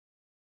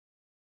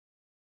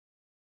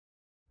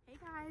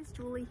guys,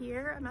 Julie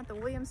here. I'm at the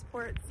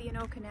Williamsport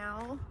C&O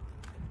Canal.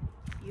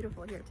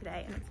 Beautiful here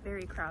today, and it's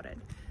very crowded.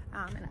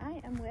 And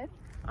I am with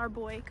our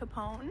boy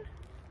Capone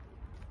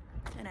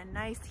in a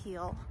nice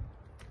heel.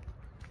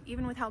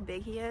 Even with how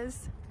big he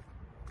is,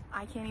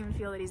 I can't even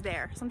feel that he's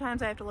there.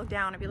 Sometimes I have to look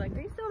down and be like,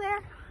 are you still there?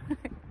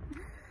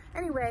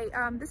 Anyway,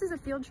 this is a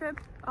field trip.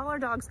 All our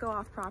dogs go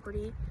off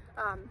property,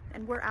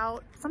 and we're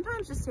out.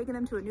 Sometimes just taking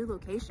them to a new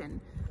location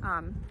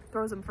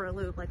throws them for a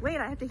loop. Like, wait,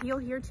 I have to heel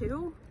here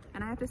too?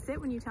 And I have to sit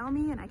when you tell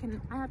me, and I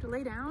have to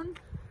lay down.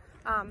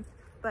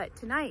 But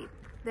tonight,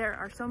 there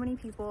are so many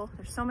people,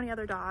 there's so many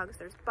other dogs,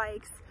 there's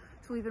bikes.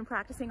 So we've been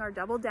practicing our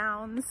double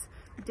downs,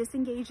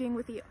 disengaging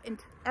with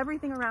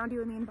everything around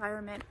you in the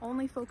environment,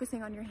 only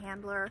focusing on your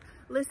handler,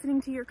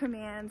 listening to your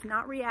commands,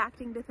 not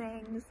reacting to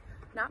things,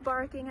 not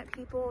barking at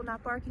people,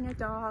 not barking at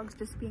dogs,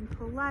 just being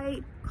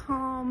polite,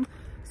 calm,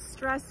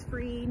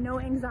 stress-free, no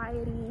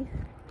anxiety.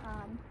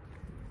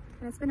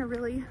 And it's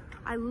been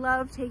I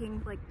love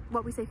taking, like,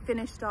 what we say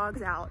finished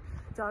dogs out,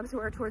 dogs who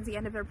are towards the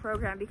end of their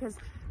program, because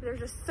they're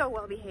just so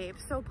well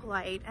behaved, so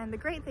polite. And the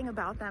great thing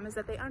about them is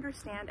that they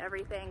understand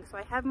everything. So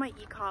I have my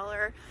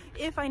e-collar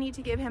if I need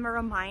to give him a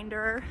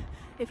reminder,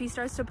 if he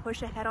starts to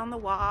push ahead on the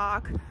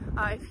walk,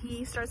 if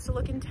he starts to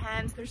look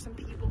intense, there's some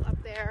people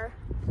up there,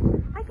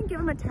 I can give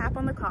him a tap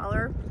on the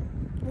collar.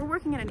 We're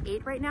working at an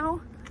 8 right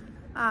now,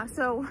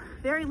 so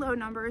very low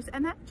numbers,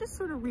 and that just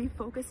sort of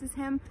refocuses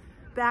him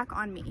back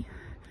on me.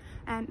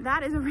 And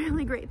that is a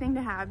really great thing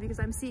to have, because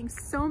I'm seeing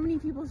so many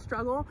people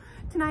struggle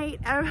tonight.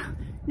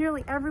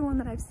 Nearly everyone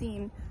that I've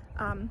seen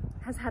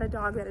has had a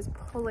dog that is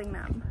pulling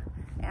them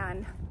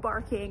and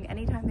barking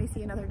anytime they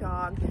see another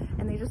dog,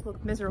 and they just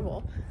look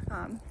miserable.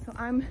 So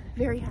I'm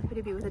very happy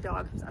to be with a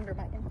dog who's under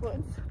my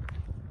influence.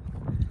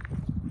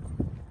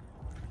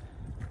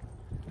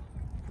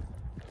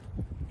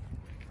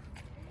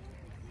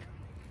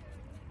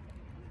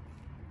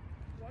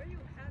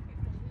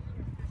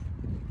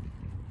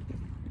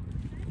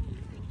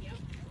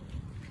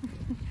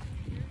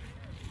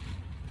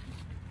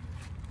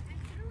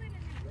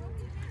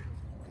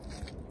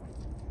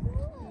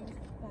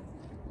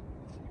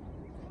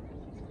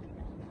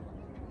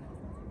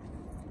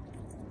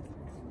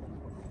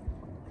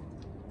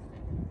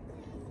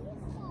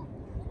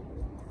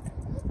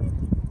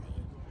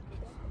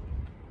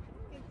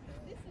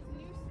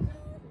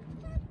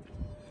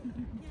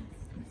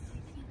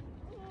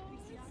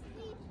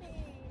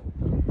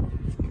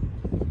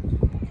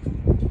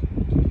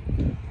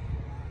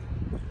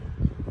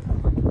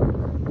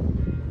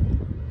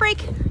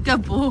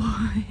 Good boy.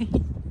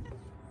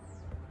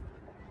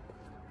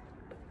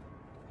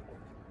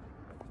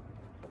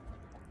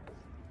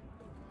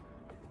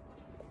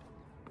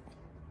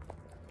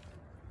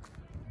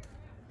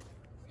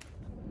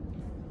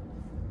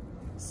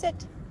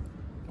 Sit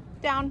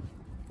down.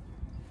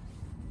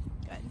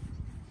 Good.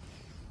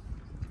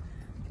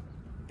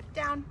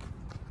 Down.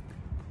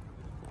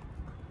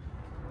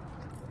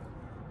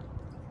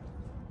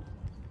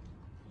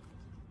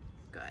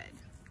 Good.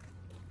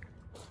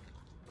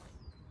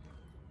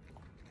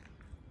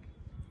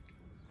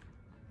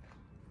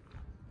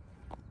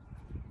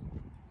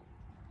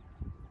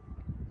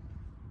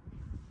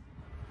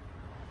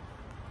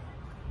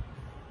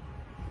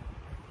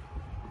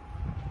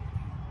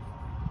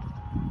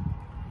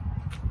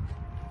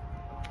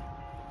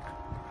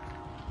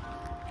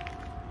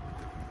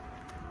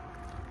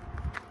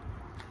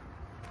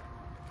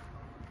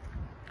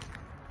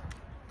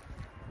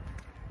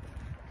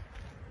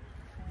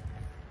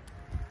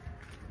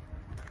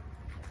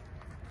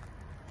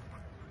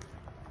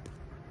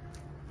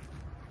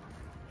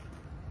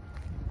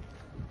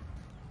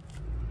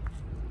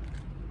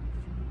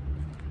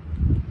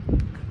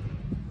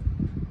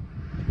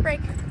 Break.